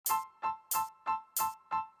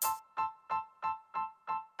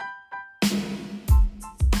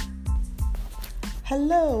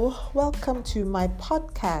Hello, welcome to my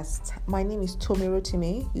podcast. My name is Tomi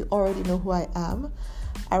Rotimi. You already know who I am.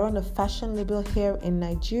 I run a fashion label here in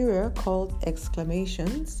Nigeria called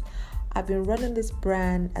Exclamations. I've been running this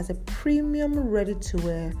brand as a premium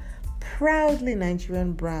ready-to-wear, proudly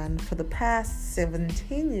Nigerian brand for the past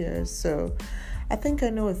 17 years. So I think I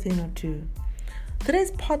know a thing or two.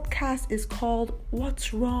 Today's podcast is called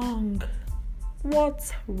What's Wrong?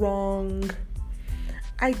 What's Wrong?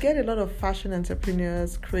 I get a lot of fashion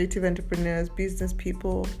entrepreneurs, creative entrepreneurs, business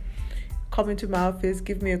people come into my office,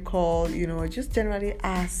 give me a call, just generally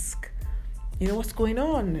ask, what's going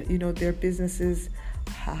on? Their businesses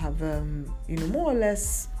have, more or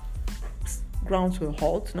less ground to a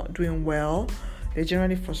halt, not doing well. They're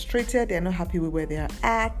generally frustrated. They're not happy with where they are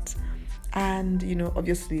at. And,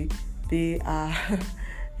 obviously they are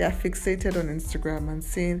fixated on Instagram and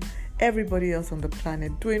seeing everybody else on the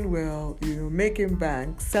planet doing well, making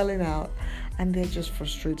bank, selling out, and they're just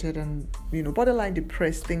frustrated and, borderline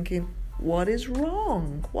depressed, thinking, what is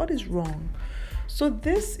wrong? What is wrong? So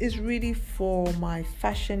this is really for my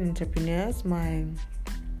fashion entrepreneurs, my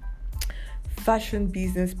fashion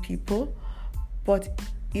business people, but,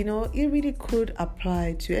 it really could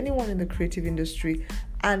apply to anyone in the creative industry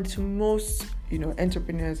and to most,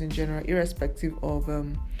 entrepreneurs in general, irrespective of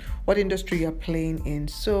what industry you're playing in.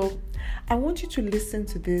 So I want you to listen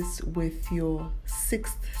to this with your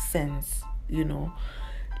sixth sense,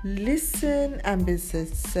 Listen and be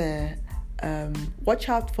sincere. Watch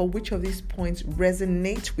out for which of these points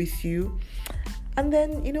resonate with you. And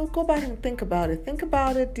then, go back and think about it. Think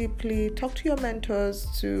about it deeply. Talk to your mentors,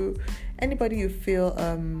 to anybody you feel,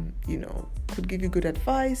 could give you good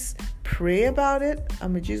advice. Pray about it.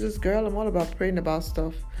 I'm a Jesus girl. I'm all about praying about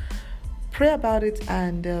stuff. Pray about it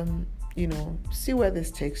and, see where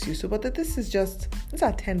this takes you. So, but these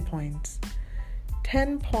are 10 points.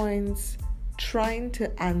 10 points trying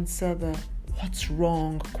to answer the what's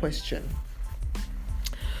wrong question.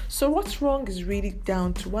 So what's wrong is really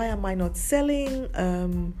down to why am I not selling?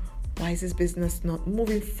 Why is this business not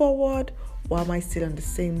moving forward? Why am I still on the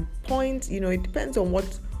same point? It depends on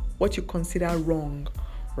what you consider wrong,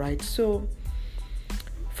 right? So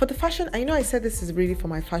for the fashion, I said this is really for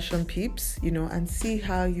my fashion peeps, and see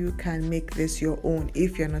how you can make this your own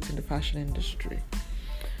if you're not in the fashion industry.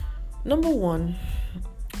 Number one,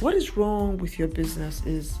 what is wrong with your business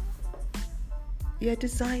is you're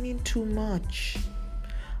designing too much.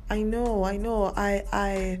 I know.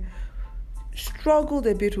 I struggled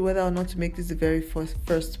a bit whether or not to make this the very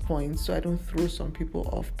first point so I don't throw some people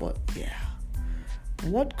off. But yeah,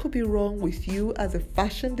 what could be wrong with you as a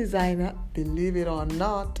fashion designer, believe it or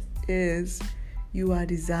not, is you are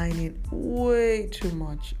designing way too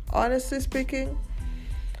much. Honestly speaking,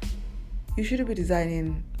 you shouldn't be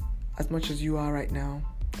designing as much as you are right now,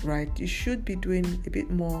 right? You should be doing a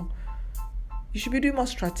bit more. You should be doing more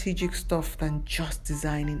strategic stuff than just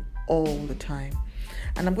designing all the time.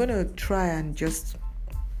 And I'm going to try and just,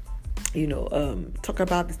 talk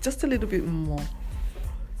about this just a little bit more.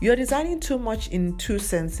 You're designing too much in two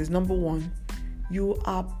senses. Number one, you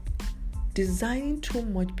are designing too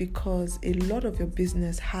much because a lot of your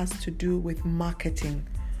business has to do with marketing,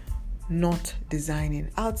 not designing.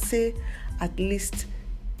 I would say at least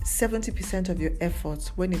 70% of your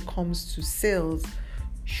efforts when it comes to sales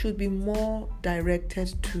should be more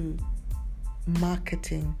directed to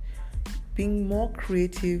marketing, being more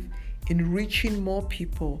creative in reaching more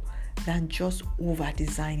people than just over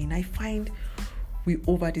designing. I find we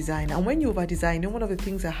over design, and when you over design, one of the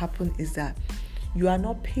things that happen is that you are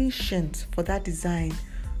not patient for that design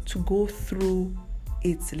to go through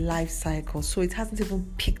its life cycle. So it hasn't even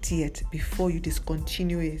peaked yet before you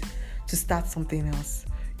discontinue it to start something else.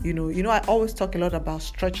 I always talk a lot about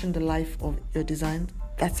stretching the life of your design.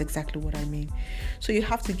 That's exactly what I mean. So you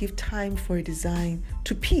have to give time for a design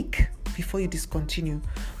to peak before you discontinue.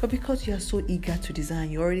 But because you are so eager to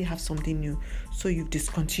design, you already have something new. So you've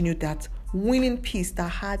discontinued that winning piece that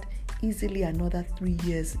had easily another 3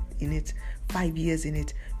 years in it, 5 years in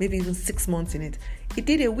it, maybe even 6 months in it. It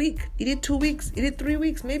did a week, it did 2 weeks, it did 3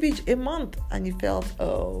 weeks, maybe a month. And you felt,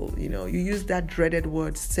 you used that dreaded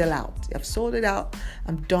word, sell out. You have sold it out.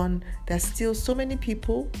 I'm done. There's still so many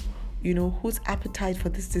people whose appetite for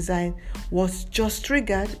this design was just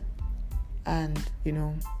triggered, and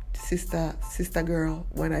sister girl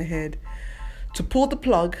went ahead to pull the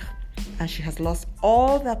plug, and she has lost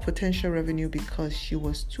all that potential revenue because she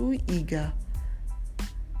was too eager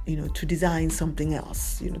to design something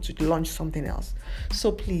else, to launch something else.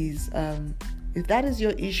 So please, if that is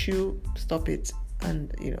your issue, stop it,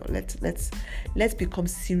 and let's become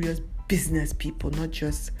serious business people, not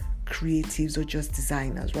just creatives or just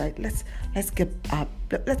designers, right? Let's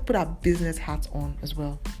put our business hats on as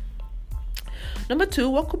well. Number 2,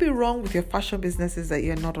 what could be wrong with your fashion business is that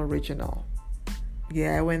you're not original.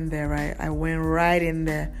 Yeah, I went there, right? I went right in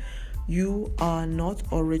there. You are not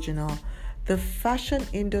original. The fashion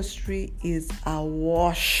industry is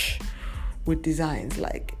awash with designs.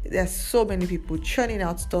 Like, there's so many people churning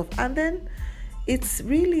out stuff, and then it's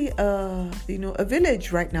really a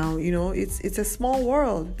village right now. It's a small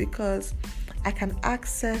world, because I can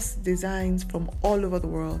access designs from all over the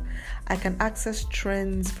world. I can access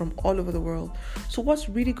trends from all over the world. So what's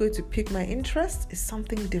really going to pique my interest is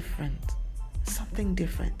something different.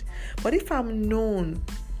 But if I'm known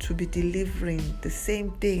to be delivering the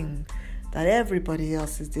same thing that everybody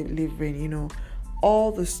else is delivering,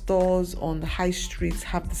 all the stores on the high streets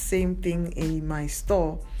have the same thing in my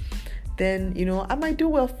store, then, I might do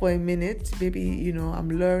well for a minute. Maybe, I'm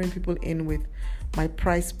luring people in with my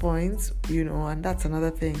price points, and that's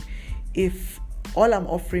another thing. If all I'm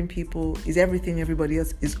offering people is everything everybody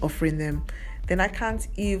else is offering them, then I can't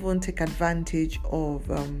even take advantage of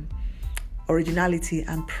originality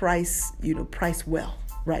and price well,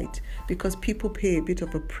 right? Because people pay a bit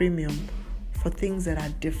of a premium for things that are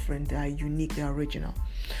different, that are unique, that are original.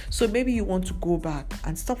 So maybe you want to go back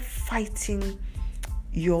and stop fighting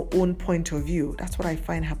your own point of view. That's what I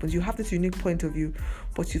find happens. You have this unique point of view,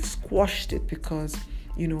 but you've squashed it because,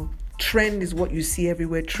 trend is what you see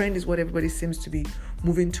everywhere. Trend is what everybody seems to be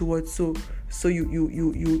moving towards. So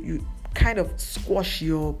you kind of squash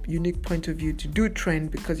your unique point of view to do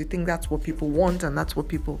trend, because you think that's what people want and that's what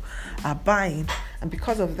people are buying. And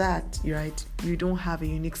because of that, right, you don't have a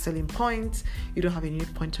unique selling point. You don't have a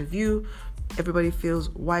unique point of view. Everybody feels,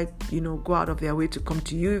 why, go out of their way to come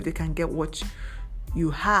to you if they can get what you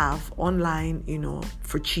have online,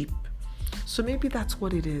 for cheap. So maybe that's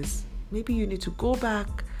what it is. Maybe you need to go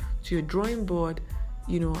back to your drawing board,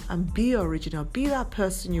 and be original. Be that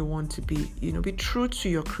person you want to be. Be true to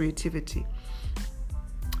your creativity.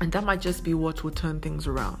 And that might just be what will turn things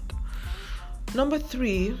around. Number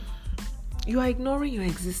 3, you are ignoring your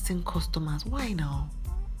existing customers. Why now?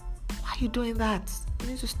 Why are you doing that? You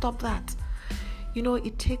need to stop that.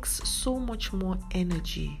 It takes so much more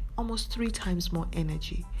energy, almost 3 times more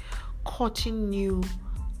energy, courting new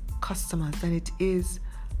customers than it is,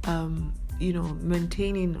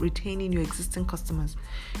 retaining your existing customers.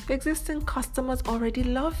 Your existing customers already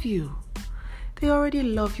love you. They already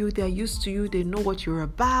love you. They're used to you. They know what you're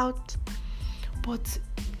about. But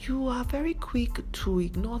you are very quick to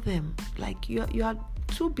ignore them. Like, you are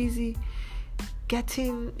too busy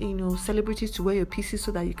getting, celebrities to wear your pieces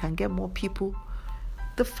so that you can get more people.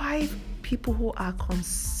 The 5 people who are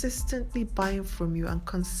consistently buying from you and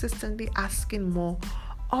consistently asking more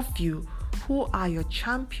of you, who are your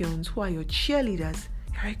champions, who are your cheerleaders,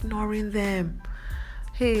 you're ignoring them.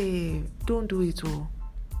 Hey, don't do it all.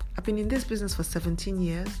 I've been in this business for 17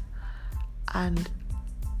 years, and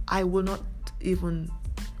I will not even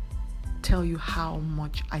tell you how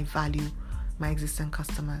much I value my existing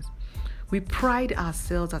customers. We pride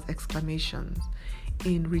ourselves as exclamations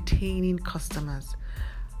in retaining customers.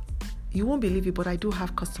 You won't believe it, but I do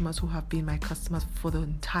have customers who have been my customers for the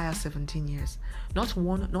entire 17 years. Not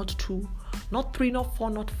 1, not 2, not 3, not 4,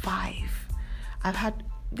 not 5. I've had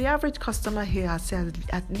the average customer here, I say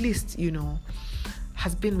at least,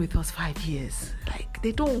 has been with us 5 years. Like,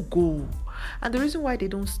 they don't go. And the reason why they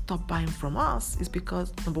don't stop buying from us is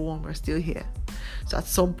because, number 1, we're still here. So at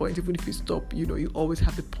some point, even if you stop, you always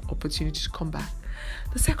have the opportunity to come back.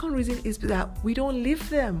 The second reason is that we don't leave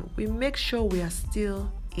them. We make sure we are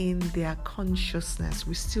still in their consciousness.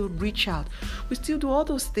 We still reach out. We still do all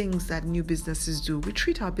those things that new businesses do. We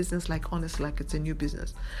treat our business honestly like it's a new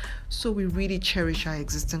business. So we really cherish our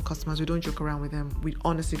existing customers. We don't joke around with them. We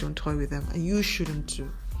honestly don't toy with them. And you shouldn't too,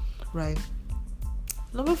 right?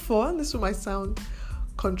 Number 4, and this might sound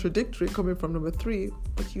contradictory coming from number 3,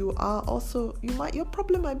 but your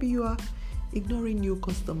problem might be you are ignoring new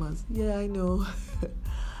customers. Yeah, I know.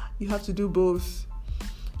 You have to do both.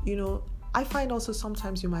 I find also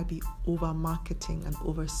sometimes you might be over-marketing and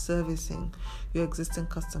over-servicing your existing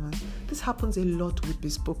customers. This happens a lot with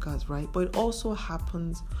bespokers, right? But it also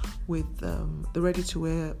happens with the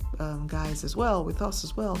ready-to-wear guys as well, with us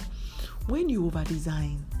as well. When you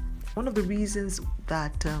over-design, one of the reasons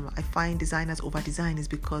that I find designers over-design is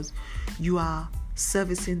because you are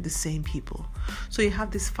servicing the same people. So you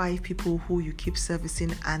have these 5 people who you keep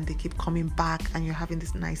servicing, and they keep coming back, and you're having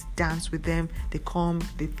this nice dance with them. They come,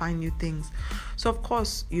 they find new things. So of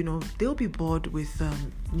course, they'll be bored with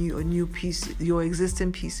new pieces, your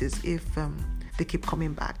existing pieces, if they keep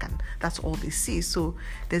coming back, and that's all they see. So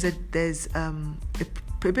there's a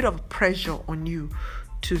bit of pressure on you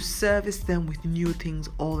to service them with new things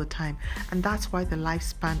all the time, and that's why the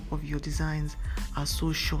lifespan of your designs are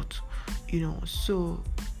so short. So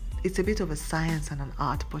it's a bit of a science and an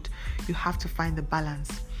art, but you have to find the balance.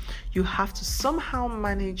 You have to somehow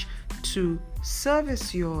manage to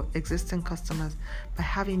service your existing customers by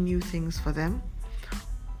having new things for them,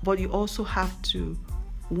 but you also have to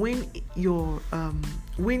win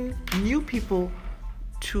new people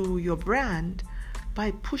to your brand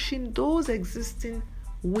by pushing those existing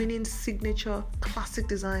winning signature classic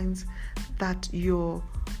designs that your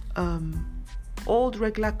old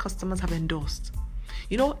regular customers have endorsed.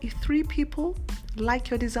 If 3 people like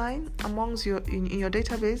your design amongst in your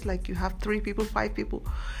database, like you have 3 people, 5 people,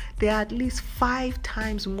 there are at least 5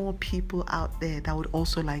 times more people out there that would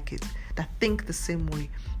also like it, that think the same way,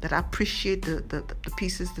 that appreciate the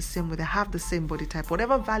pieces the same way, that have the same body type,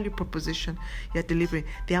 whatever value proposition you're delivering.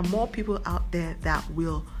 There are more people out there that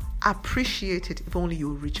will appreciate it if only you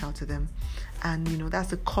reach out to them. And that's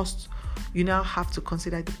the cost. You now have to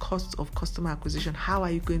consider the cost of customer acquisition. How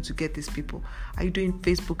are you going to get these people? Are you doing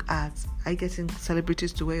Facebook ads? Are you getting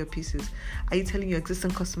celebrities to wear your pieces? Are you telling your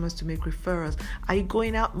existing customers to make referrals? Are you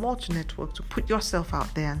going out more to network, to put yourself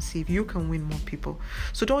out there and see if you can win more people?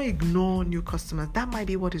 So don't ignore new customers. That might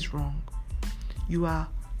be what is wrong. You are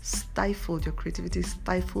stifled. Your creativity is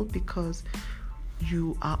stifled because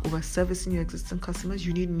you are over servicing your existing customers.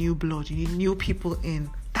 You need new blood. You need new people in.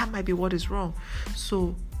 That might be what is wrong.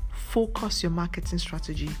 So focus your marketing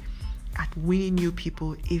strategy at winning new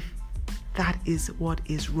people if that is what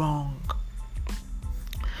is wrong.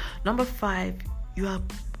 Number 5, you are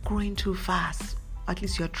growing too fast. At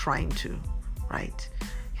least you're trying to, right?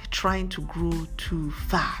 You're trying to grow too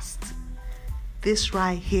fast. This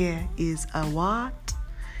right here is a what?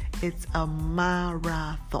 It's a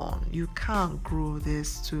marathon. You can't grow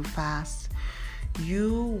this too fast.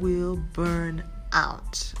 You will burn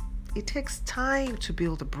out. It takes time to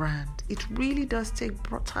build a brand. It really does take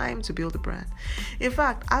time to build a brand. In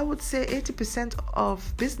fact, I would say 80%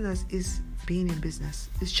 of business is being in business.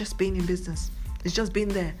 It's just being in business. It's just being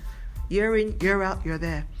there. Year in, year out, you're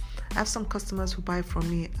there. I have some customers who buy from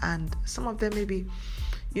me, and some of them maybe,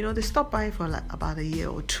 they stop buying for like about a year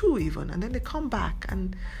or 2 even, and then they come back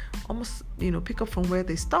and almost, pick up from where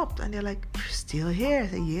they stopped, and they're like, "You're still here?" I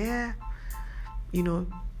say, "Yeah."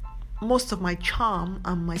 Most of my charm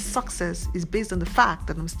and my success is based on the fact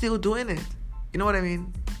that I'm still doing it. You know what I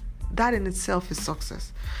mean? That in itself is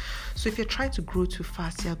success. So if you're trying to grow too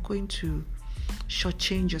fast, you're going to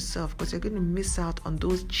shortchange yourself, because you're going to miss out on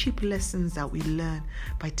those cheap lessons that we learn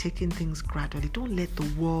by taking things gradually. Don't let the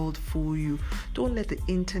world fool you. Don't let the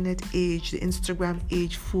internet age, the Instagram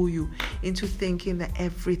age fool you into thinking that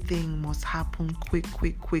everything must happen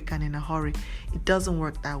quick and in a hurry. It doesn't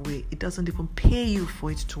work that way. It doesn't even pay you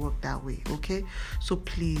for it to work that way. Okay? So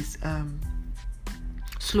please,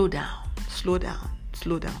 slow down.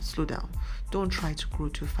 Don't try to grow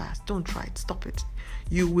too fast. Don't try it. Stop it.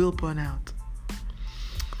 You will burn out.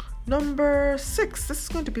 Number 6. This is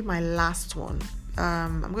going to be my last one.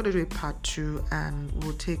 I'm going to do a part 2, and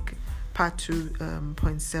we'll take part 2,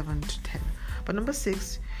 0.7 to 10. But number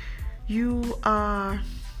 6, you are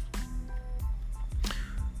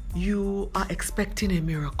expecting a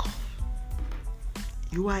miracle.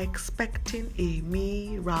 You are expecting a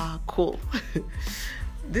miracle.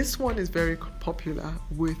 This one is very popular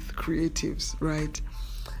with creatives, right?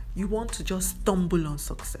 You want to just stumble on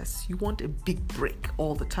success. You want a big break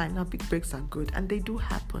all the time. Now, big breaks are good, and they do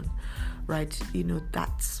happen, right?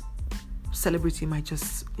 That celebrity might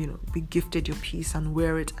just, be gifted your piece and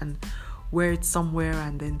wear it somewhere,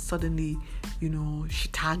 and then suddenly, she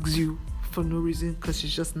tags you for no reason because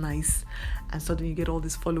she's just nice, and suddenly you get all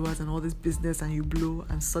these followers and all this business, and you blow,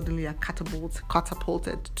 and suddenly you're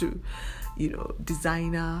catapulted to,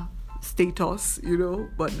 designer status,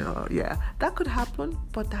 but no, that could happen,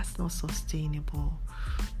 but that's not sustainable.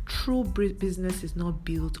 True business is not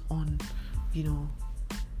built on,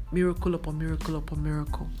 miracle upon miracle upon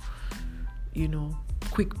miracle,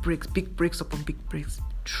 quick breaks, big breaks upon big breaks.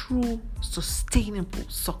 True sustainable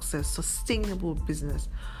success, sustainable business,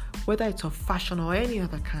 whether it's of fashion or any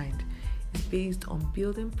other kind, is based on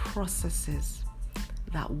building processes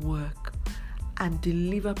that work and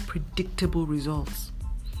deliver predictable results.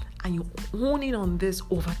 And you honing on this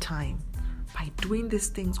over time by doing these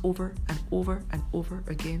things over and over and over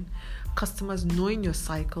again. Customers knowing your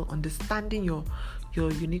cycle, understanding your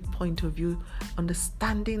unique point of view,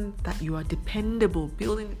 understanding that you are dependable,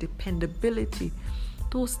 building dependability.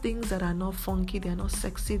 Those things that are not funky, they are not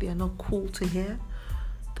sexy, they are not cool to hear.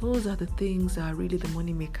 Those are the things that are really the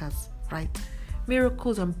money makers, right?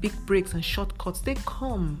 Miracles and big breaks and shortcuts, they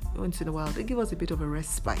come once in a while. They give us a bit of a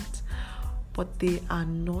respite, but they are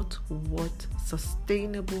not what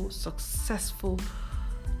sustainable, successful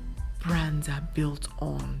brands are built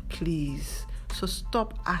on, please. So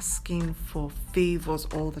stop asking for favors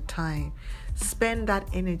all the time. Spend that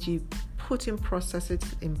energy putting processes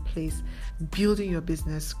in place, building your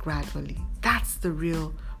business gradually. That's the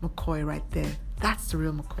real McCoy right there. That's the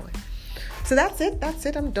real McCoy. So that's it.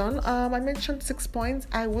 I'm done. I mentioned 6 points.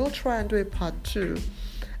 I will try and do a part 2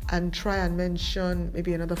 and try and mention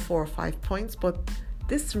maybe another 4 or 5 points. But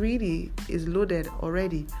this really is loaded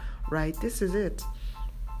already, right? This is it.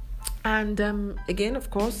 And again, of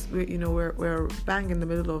course, we're bang in the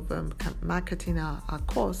middle of marketing our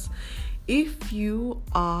course. If you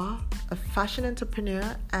are a fashion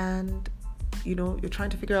entrepreneur and you're trying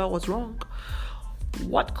to figure out what's wrong,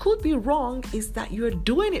 what could be wrong is that you're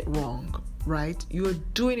doing it wrong, right? You're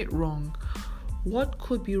doing it wrong. What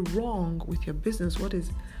could be wrong with your business? What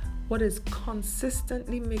is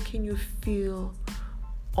consistently making you feel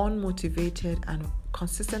unmotivated and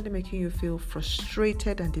consistently making you feel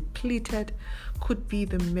frustrated and depleted? Could be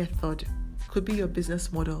the method, could be your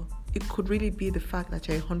business model. It could really be the fact that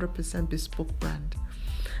you're a 100% bespoke brand.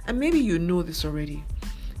 And maybe you know this already.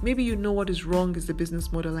 Maybe you know what is wrong is the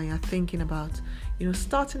business model and you're thinking about,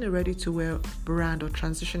 starting a ready-to-wear brand or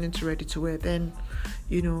transitioning to ready-to-wear. Then,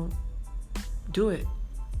 do it.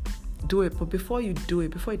 But before you do it,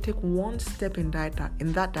 before you take one step in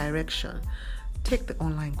that direction, take the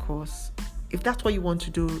online course. If that's what you want to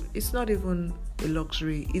do, it's not even a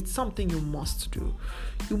luxury. It's something you must do.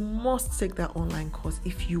 You must take that online course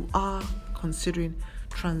if you are considering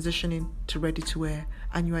transitioning to ready-to-wear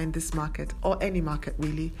and you are in this market or any market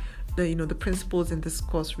really. The principles in this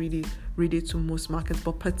course really relate to most markets,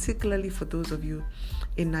 but particularly for those of you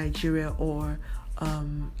in Nigeria or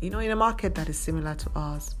in a market that is similar to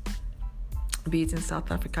ours, be it in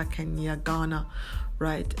South Africa, Kenya, Ghana,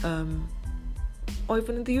 right? Or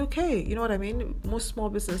even in the UK, you know what I mean? Most small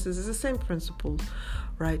businesses is the same principle,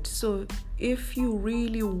 right? So if you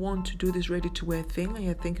really want to do this ready-to-wear thing and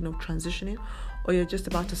you're thinking of transitioning, or you're just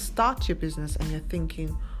about to start your business and you're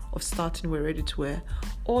thinking of starting with ready-to-wear,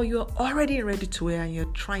 or you're already in ready-to-wear and you're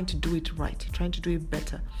trying to do it right, you're trying to do it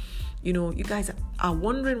better. You guys are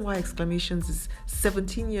wondering why Exclamations is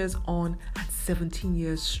 17 years on and 17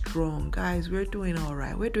 years strong. Guys, we're doing all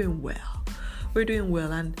right. We're doing well.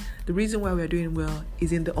 And the reason why we're doing well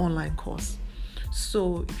is in the online course.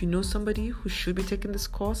 So if you know somebody who should be taking this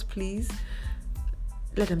course, please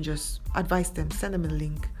let them just advise them, send them a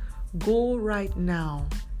link. Go right now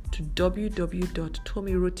to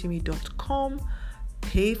www.tomirotimi.com.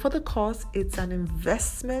 Pay for the course. It's an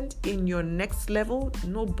investment in your next level.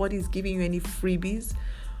 Nobody's giving you any freebies.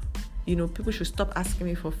 People should stop asking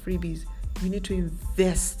me for freebies. You need to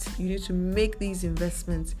invest. You need to make these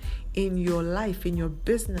investments in your life, in your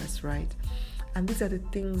business, right? And these are the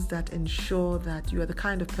things that ensure that you are the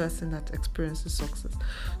kind of person that experiences success.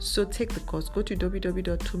 So take the course. Go to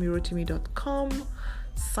www.tomirotimi.com,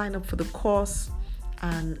 sign up for the course,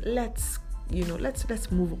 and let's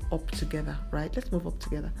move up together, right? Let's move up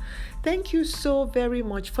together. Thank you so very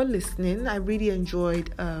much for listening. I really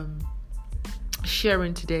enjoyed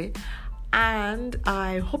sharing today. And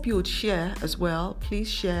I hope you would share as well. Please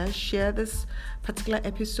share this particular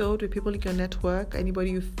episode with people in your network,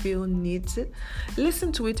 anybody you feel needs it.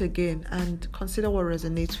 Listen to it again and consider what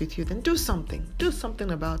resonates with you. Then do something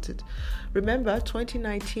about it. Remember,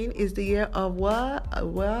 2019 is the year of what?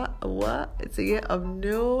 It's a year of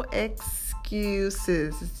no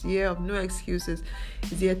excuses. It's the year of no excuses.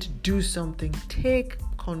 It's the year to do something. Take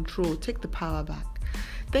control. Take the power back.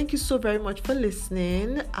 Thank you so very much for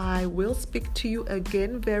listening. I will speak to you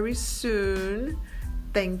again very soon.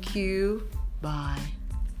 Thank you. Bye.